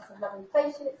 using lots of lovely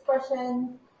facial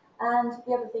expressions, and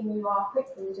the other thing you are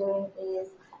hopefully doing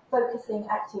is focusing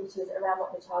activities around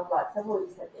what the child likes. I've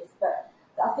already said this, but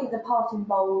I think the part in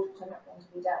bold, which I'm not going to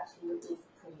read out to you, is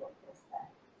pretty obvious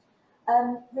there.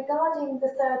 Regarding the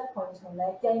third point on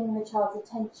there, gaining the child's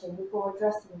attention before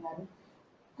addressing them,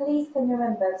 please can you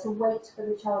remember to wait for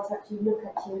the child to actually look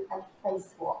at you and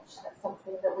face watch. That's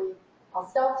something that we are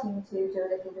starting to do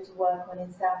a little bit of work on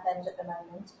in Southend at the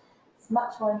moment. It's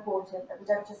much more important that we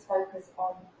don't just focus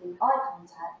on the eye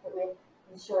contact, but we're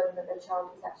ensuring that the child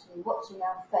is actually watching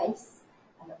our face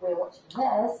and that we're watching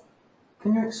theirs.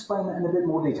 Can you explain that in a bit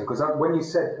more detail? Because when you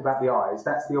said about the eyes,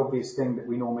 that's the obvious thing that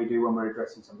we normally do when we're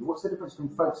addressing somebody. What's the difference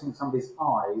between focusing on somebody's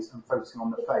eyes and focusing on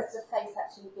the face? Because the face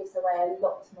actually gives away a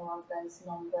lot more of those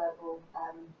non-verbal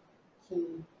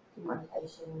key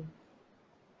communication,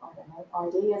 I don't know,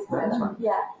 ideas. That's right.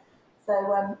 Yeah. So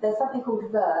there's something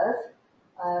called verve,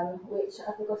 which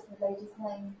I've forgotten the lady's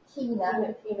name, Keena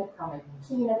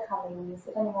Cummings.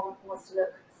 If anyone wants to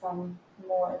look some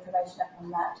more information up on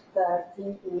that, verve,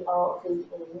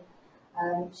 V-E-R-V-E.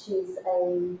 She's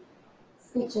a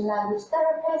speech and language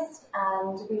therapist,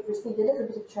 and we've received a little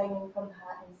bit of training from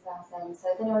her in Southend. So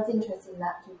if anyone's interested in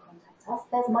that, do contact us.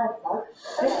 There's my plug.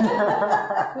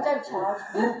 We don't charge.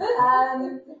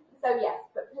 So yes,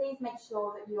 but please make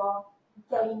sure that you are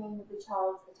gaining the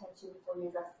child's attention before you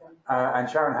address them. And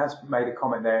Sharon has made a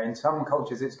comment there. In some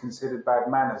cultures, it's considered bad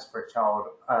manners for a child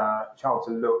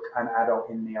to look an adult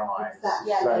in the eyes. Exactly.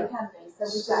 Yeah, so, it can be. So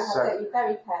we do have to be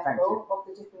very careful of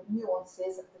the different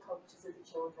nuances of the cultures of the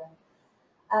children.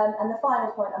 And the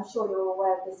final point, I'm sure you're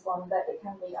aware of this one, but it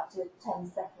can be up to 10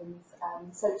 seconds.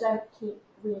 So don't keep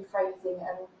rephrasing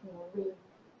and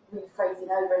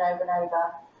rephrasing over and over and over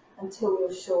until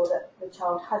you're sure that the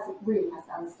child really has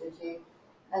understood you.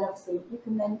 And obviously you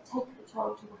can then take the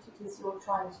child to what it is you're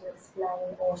trying to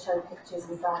explain or show pictures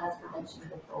and so on, as we mentioned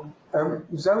before.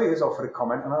 Zoe has offered a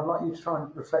comment, and I'd like you to try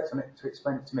and reflect on it to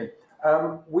explain it to me.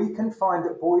 We can find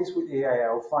that boys with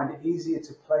EAL find it easier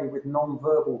to play with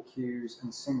non-verbal cues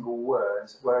and single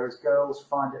words, whereas girls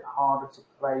find it harder to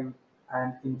play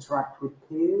and interact with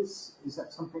peers. Is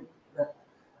that something that,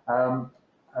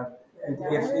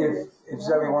 if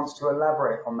Zoe wants to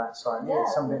elaborate on that side, yeah,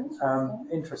 it's something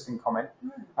interesting comment.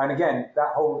 And again,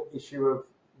 that whole issue of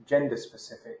gender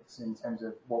specifics in terms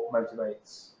of what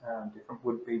motivates different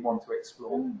would be one to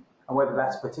explore. And whether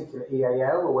that's particular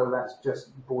EAL or whether that's just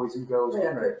boys and girls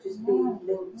generally. It could just be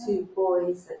linked to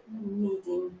boys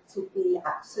needing to be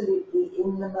absolutely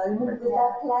in the moment with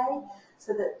their play,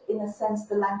 so that in a sense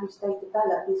the language they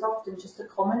develop is often just a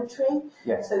commentary.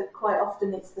 Yes. So quite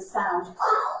often it's the sound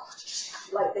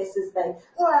like this as they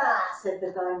said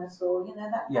the dinosaur, you know,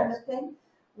 that kind of thing.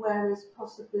 Whereas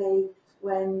possibly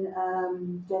when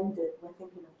we're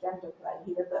thinking of gender play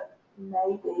here, but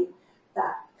maybe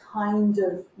that kind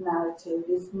of narrative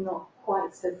is not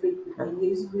quite so frequently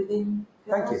used within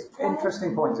Thank you. play.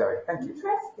 Interesting point, Zoe. Thank you.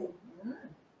 Interesting.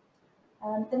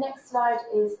 The next slide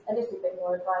is a little bit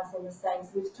more advice on the same.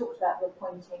 So we've talked about the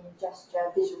pointing,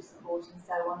 gesture, visual support and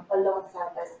so on,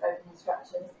 alongside those spoken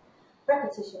instructions.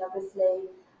 Repetition, obviously.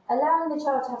 Allowing the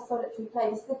child to have solitary play.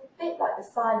 This is a bit like the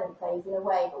silent plays in a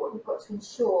way, but what you've got to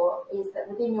ensure is that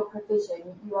within your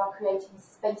provision, you are creating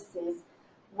spaces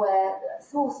where,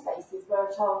 small spaces where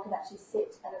a child can actually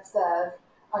sit and observe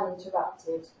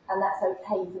uninterrupted, and that's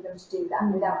okay for them to do that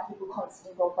without people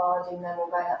constantly bombarding them or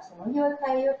going up to them, are you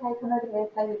okay, come over here,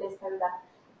 play with this, play with that.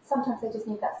 Sometimes they just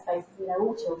need that space, as we know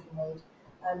all children need,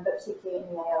 but particularly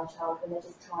in the AL child when they're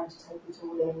just trying to take it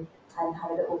all in and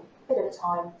have a little bit of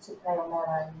time to play on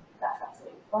their own. That's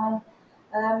absolutely fine.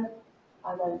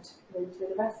 I won't read through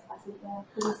the rest. I think they're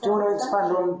pretty Do you want to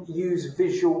expand on use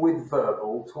visual with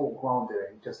verbal, talk while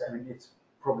doing? Just, I mean, it's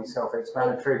probably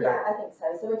self-explanatory. Yeah, I think so.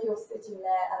 So if you're sitting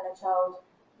there and the child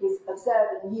is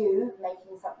observing you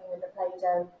making something with the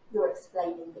Play-Doh, you're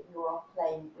explaining that you are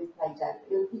playing with Play-Doh.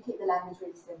 You keep the language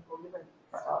really simple. You wouldn't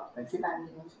start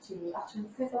expanding into too many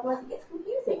utterances, otherwise it gets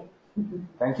confusing.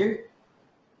 Thank you.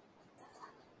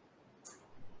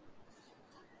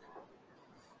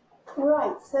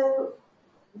 Right, so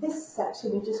this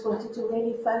section we just wanted to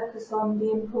really focus on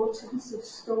the importance of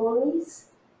stories.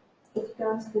 If you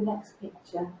go on to the next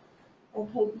picture,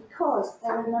 okay, because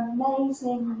they're an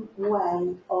amazing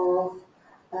way of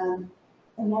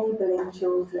enabling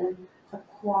children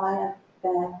acquire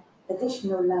their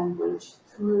additional language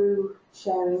through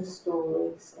sharing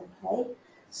stories, okay?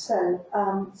 So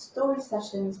story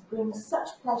sessions bring such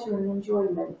pleasure and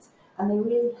enjoyment, and they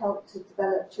really help to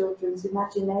develop children's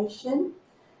imagination.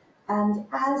 And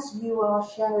as you are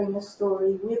sharing a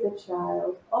story with a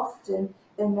child, often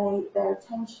their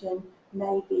attention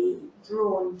may be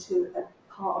drawn to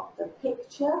a part of the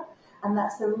picture, and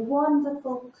that's a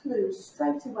wonderful clue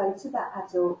straight away to that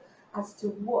adult as to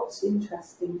what's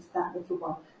interesting to that little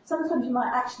one. Sometimes you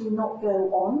might actually not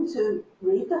go on to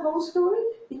read the whole story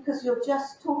because you're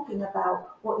just talking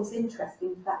about what is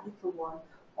interesting to that little one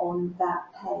on that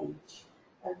page.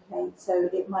 Okay, so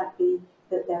it might be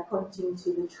that they're pointing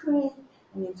to the tree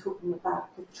and you're talking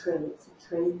about the tree. It's a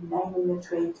tree, naming the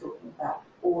tree, talking about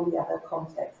all the other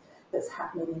context that's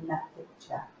happening in that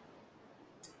picture.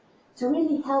 To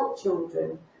really help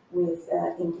children with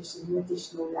English as an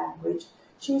additional language,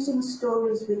 choosing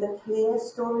stories with a clear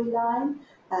storyline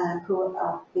who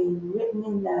are being written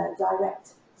in a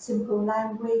direct, simple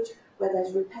language where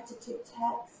there's repetitive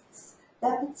texts.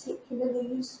 They're particularly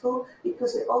useful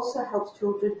because it also helps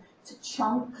children to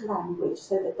chunk language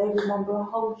so that they remember a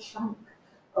whole chunk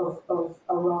of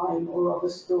a rhyme or of a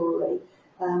story.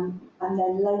 And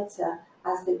then later,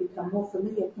 as they become more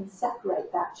familiar, can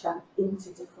separate that chunk into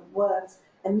different words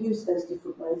and use those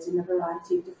different words in a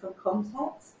variety of different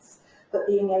contexts. But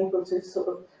being able to sort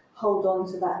of hold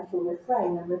on to that little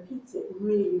refrain and repeat it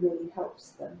really, really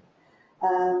helps them.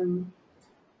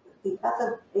 The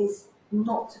other is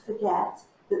not to forget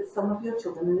that some of your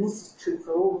children, and this is true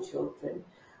for all children,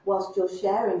 whilst you're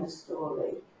sharing a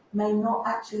story, may not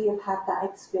actually have had that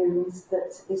experience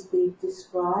that is being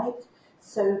described.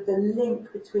 So the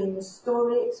link between the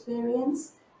story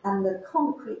experience and the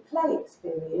concrete play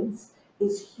experience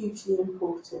is hugely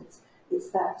important. It's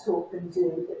that talk and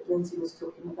do that Lynsey was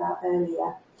talking about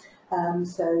earlier.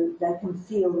 So they can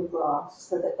feel the grass,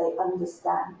 so that they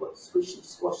understand what swishy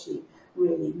swashy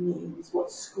really means,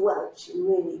 what squelch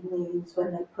really means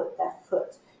when they put their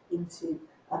foot into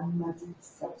a muddy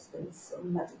substance or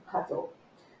muddy puddle.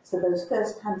 So those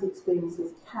first-hand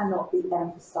experiences cannot be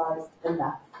emphasised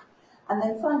enough. And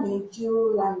then finally,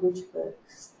 dual language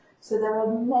books. So there are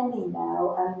many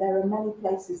now, and there are many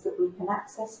places that we can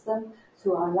access them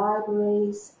through our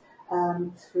libraries.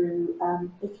 through,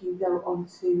 if you go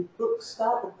onto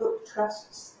Bookstart, the Book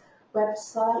Trust's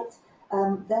website,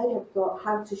 they have got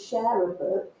how to share a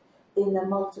book in a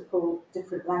multiple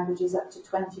different languages, up to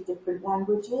 20 different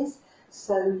languages.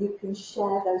 So you can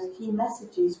share those key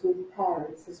messages with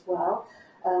parents as well.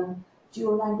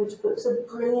 Dual language books are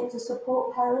brilliant to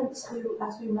support parents who,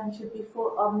 as we mentioned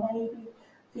before, are maybe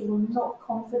feeling not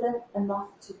confident enough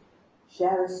to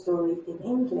share a story in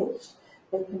English.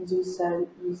 They can do so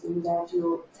using their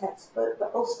dual textbook,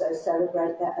 but also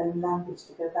celebrate their own language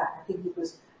to go back. I think it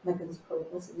was Megan's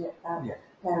point, wasn't it? Yeah.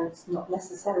 Parents not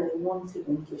necessarily wanting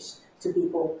English to be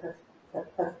all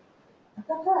pervasive.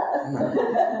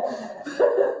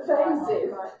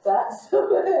 That's the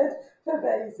word,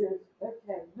 pervasive.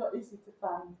 Okay, not easy to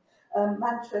find.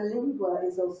 Mantra Lingua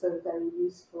is also very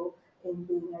useful in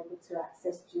being able to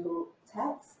access dual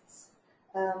texts.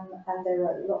 And there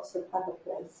are lots of other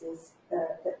places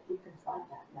that you can find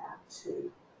that now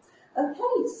too.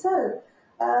 Okay, so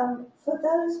for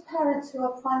those parents who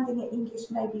are finding English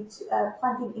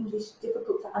finding English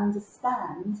difficult to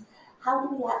understand, how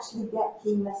do we actually get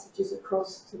key messages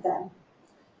across to them?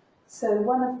 So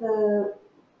one of the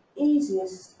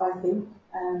easiest, I think,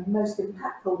 and most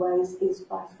impactful ways is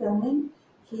by filming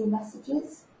key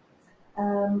messages.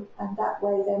 And that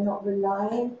way they're not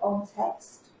relying on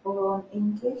text or on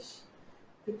English,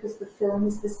 because the film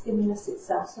is the stimulus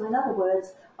itself. So in other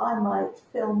words, I might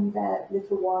film their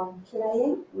little one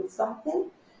playing with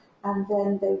something, and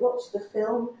then they watch the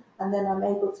film, and then I'm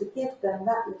able to give them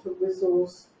that little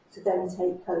resource to then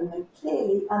take home and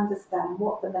clearly understand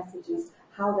what the message is,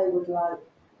 how they would like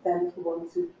their little one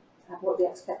to, what the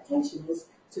expectation is,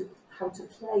 to how to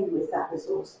play with that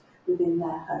resource within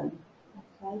their home.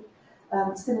 Okay.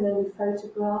 Similarly,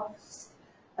 photographs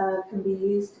can be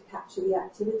used to capture the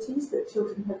activities that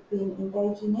children have been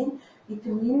engaging in. You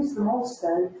can use them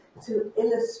also to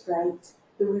illustrate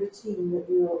the routine that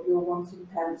you're wanting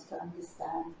parents to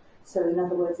understand. So in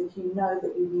other words, if you know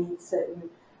that you need certain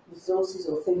resources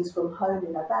or things from home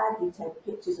in a bag, you take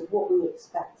pictures of what we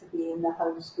expect to be in the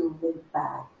homeschooling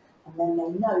bag. And then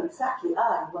they know exactly,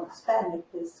 I want spare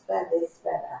knickers, spare this,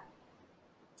 spare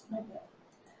that. Okay.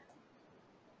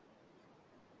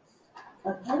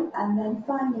 Okay, and then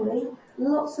finally,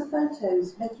 lots of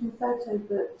photos, making photo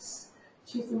books,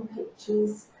 choosing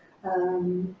pictures,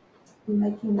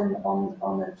 making them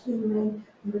on a key ring.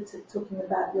 We were talking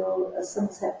about your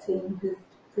Sunset team who've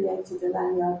created a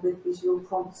lanyard with visual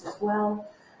prompts as well.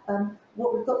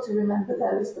 What we've got to remember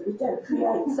though is that we don't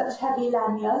create such heavy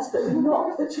lanyards that we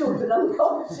knock the children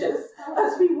unconscious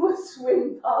as we would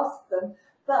swing past them.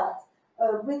 But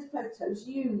with photos,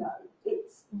 you know,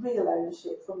 it's real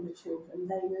ownership from the children.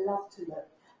 They love to look.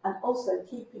 And also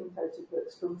keeping photo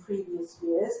books from previous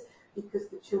years, because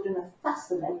the children are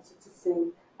fascinated to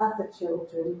see other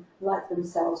children like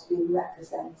themselves being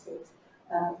represented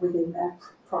within their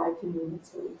prior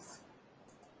communities.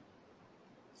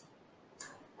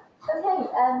 Okay,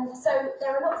 so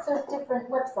there are lots of different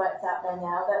websites out there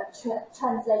now that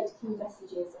translate key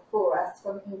messages for us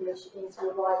from English into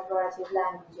a wide variety of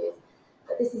languages.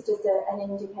 But this is just an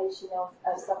indication of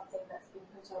something that's been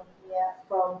put on here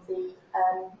from the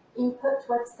ePut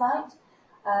website.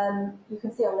 You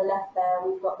can see on the left there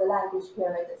we've got the language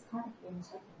pyramid that's kind of been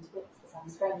taken to bits for some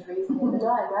strange reason in the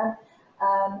diagram,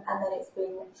 and then it's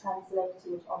been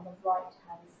translated on the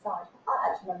right-hand side. I can't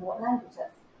actually remember what language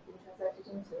that's been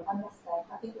translated into, I must say.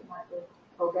 I think it might be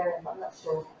Bulgarian, but I'm not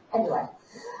sure. Anyway.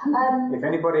 If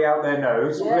anybody out there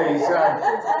knows, yeah, please.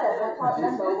 I can't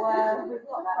remember where we've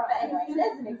got that. But anyway,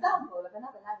 there's an example of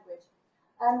another language.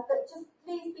 But just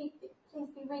please be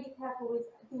really careful with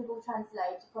Google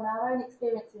Translate. From our own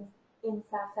experience in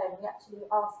Southend, we actually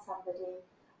asked somebody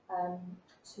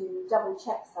to double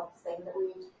check something, that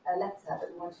we a letter that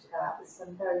we wanted to go out with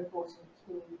some very important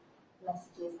key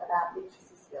messages about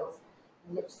literacy skills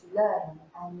and literacy learning.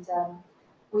 And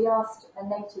we asked a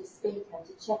native speaker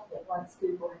to check it once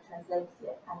Google had translated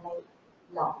it, and they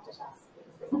laughed at us because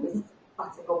they said, this is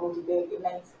utter gobbledygook, it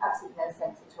makes absolutely no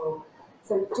sense at all.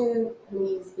 So do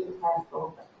please be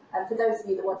careful. And for those of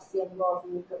you that want to see any more of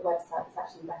the ePut website, it's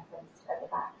actually referenced at the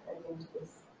back at the end of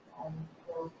this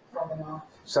webinar.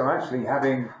 So actually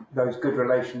having those good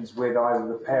relations with either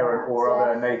the parent or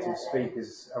other native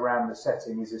speakers around the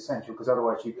setting is essential, because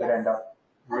otherwise you could end up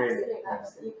really...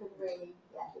 Absolutely, you could really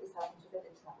get yourself into a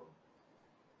bit of trouble.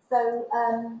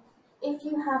 So if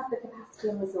you have the capacity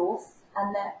and resource,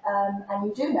 and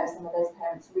you do know some of those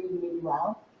parents really, really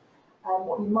well,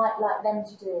 what you might like them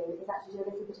to do is actually do a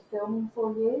little bit of filming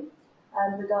for you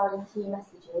regarding key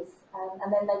messages,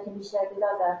 and then they can be shared with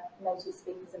other native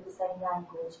speakers of the same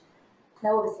language.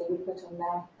 Now, obviously, we put on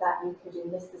there that you could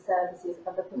enlist the services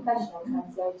of a professional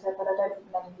translator, but I don't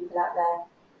think many people out there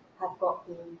have got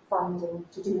the funding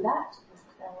to do that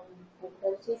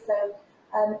capability. So,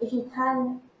 if you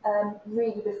can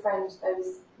really befriend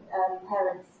those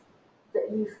parents that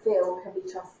you feel can be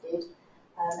trusted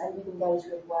and you've engaged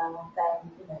with well,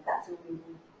 then that's a really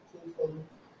key thing.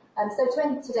 So to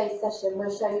end today's session,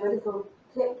 we'll show you a little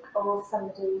clip of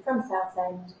somebody from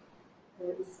Southend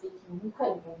who is speaking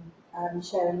Ukrainian,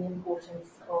 sharing the importance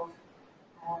of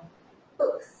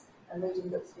books and reading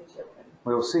books for children.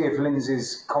 We'll see if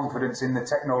Lynsey's confidence in the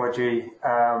technology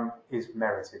is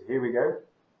merited. Here we go.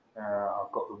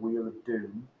 I've got the Wheel of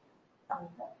Doom.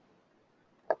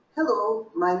 Hello,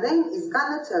 my name is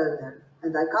Ганна Turner,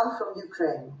 and I come from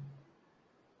Ukraine.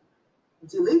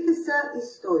 Ділитися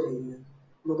історією.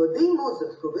 Молодий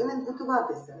мозок повинен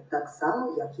готуватися так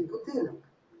само, як і будинок.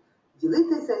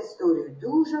 Ділитися історією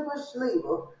дуже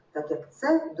важливо, так як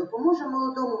це допоможе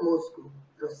молодому мозку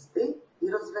рости і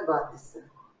розвиватися.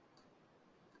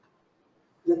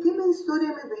 Якими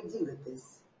історіями ви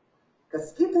ділитесь?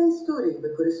 Казки та історії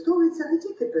використовуються не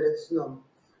тільки перед сном.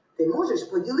 Ти можеш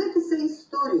поділитися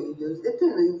історією з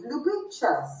дитиною в будь-який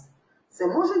час. Це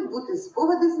можуть бути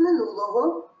спогади з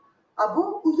минулого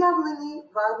або уявлені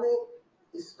вами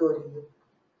історії.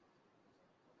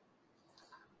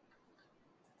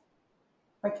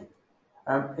 Thank you.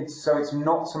 It's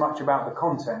not so much about the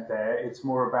content there, it's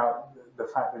more about the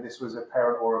fact that this was a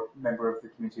parent or a member of the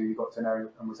community who you got to know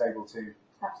and was able to...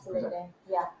 Absolutely,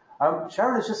 yeah.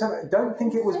 Sharon has just said, don't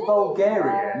think it was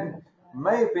Bulgarian,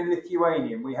 may have been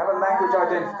Lithuanian. We have a language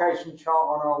identification chart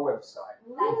on our website.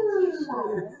 Thank you,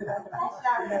 Sharon.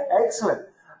 Excellent.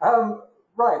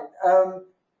 Right.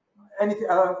 Anything?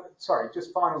 Sorry,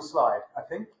 just final slide, I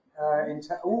think.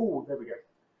 Oh, there we go.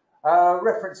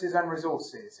 References and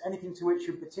resources. Anything to which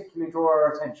you particularly draw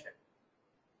our attention?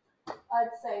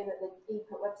 I'd say that the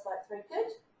ePut website's very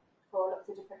good for lots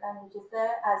of different languages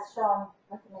there. As Sian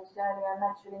recommended earlier,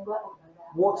 Mantralingua.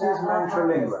 What is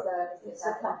Mantralingua? It's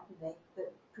a company that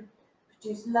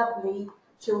produce lovely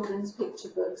children's picture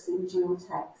books in dual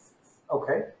texts.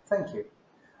 Okay, thank you.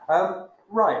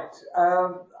 Right.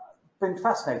 Been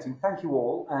fascinating. Thank you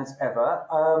all, as ever.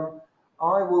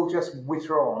 I will just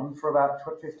witter on for about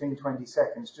 15-20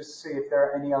 seconds just to see if there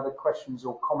are any other questions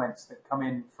or comments that come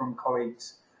in from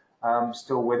colleagues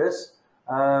still with us,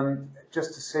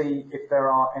 just to see if there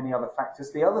are any other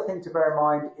factors. The other thing to bear in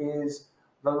mind is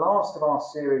the last of our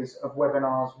series of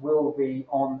webinars will be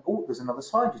on, oh, there's another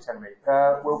slide you're telling me,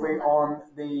 will be on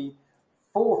the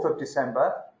 4th of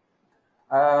December,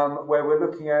 where we're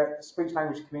looking at speech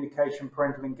language communication,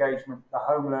 parental engagement, the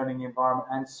home learning environment,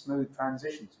 and smooth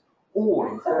transitions, all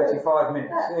in 35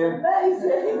 minutes.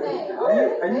 Amazing!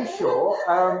 Are you sure?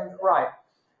 Right.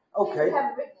 Okay.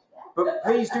 But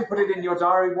please do put it in your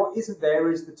diary. What isn't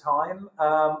there is the time.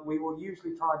 We will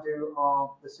usually try and do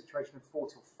the situation of 4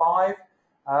 till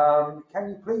 5. Can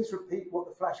you please repeat what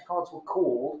the flashcards were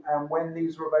called and when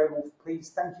these are available? Please,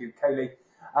 thank you, Kaylee.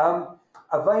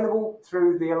 Available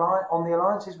through on the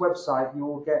Alliance's website, you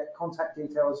will get contact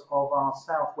details of our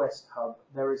Southwest hub.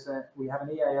 We have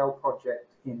an EAL project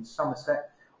in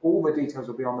Somerset. All the details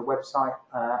will be on the website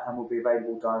and will be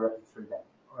available directly through them.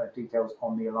 Details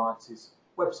on the Alliance's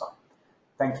website.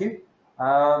 Thank you.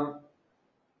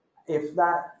 If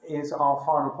that is our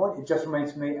final point, it just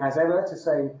remains for me, as ever, to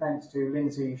say thanks to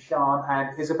Lynsey, Sian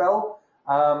and Isabel,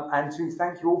 and to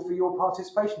thank you all for your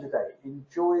participation today.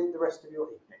 Enjoy the rest of your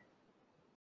evening.